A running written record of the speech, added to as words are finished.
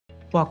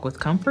Walk with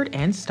comfort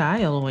and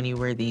style when you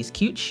wear these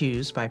cute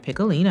shoes by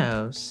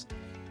Pikolinos.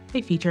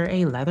 They feature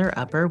a leather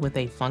upper with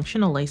a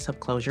functional lace-up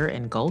closure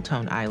and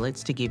gold-tone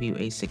eyelets to give you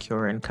a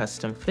secure and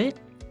custom fit,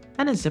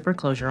 and a zipper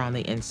closure on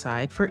the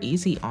inside for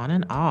easy on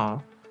and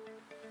off.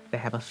 They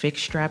have a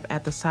fixed strap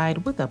at the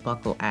side with a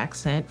buckle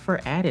accent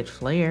for added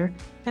flair,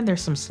 and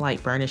there's some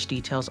slight burnish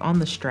details on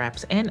the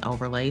straps and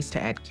overlays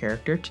to add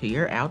character to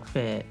your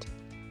outfit.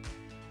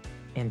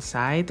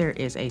 Inside, there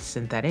is a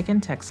synthetic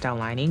and textile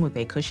lining with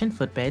a cushioned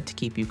footbed to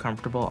keep you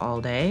comfortable all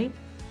day.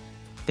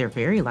 They're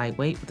very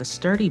lightweight with a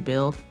sturdy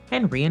build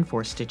and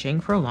reinforced stitching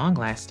for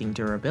long-lasting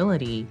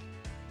durability.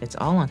 It's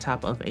all on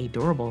top of a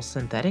durable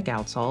synthetic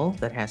outsole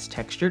that has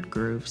textured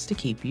grooves to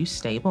keep you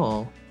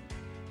stable.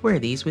 Wear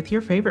these with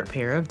your favorite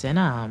pair of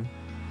denim.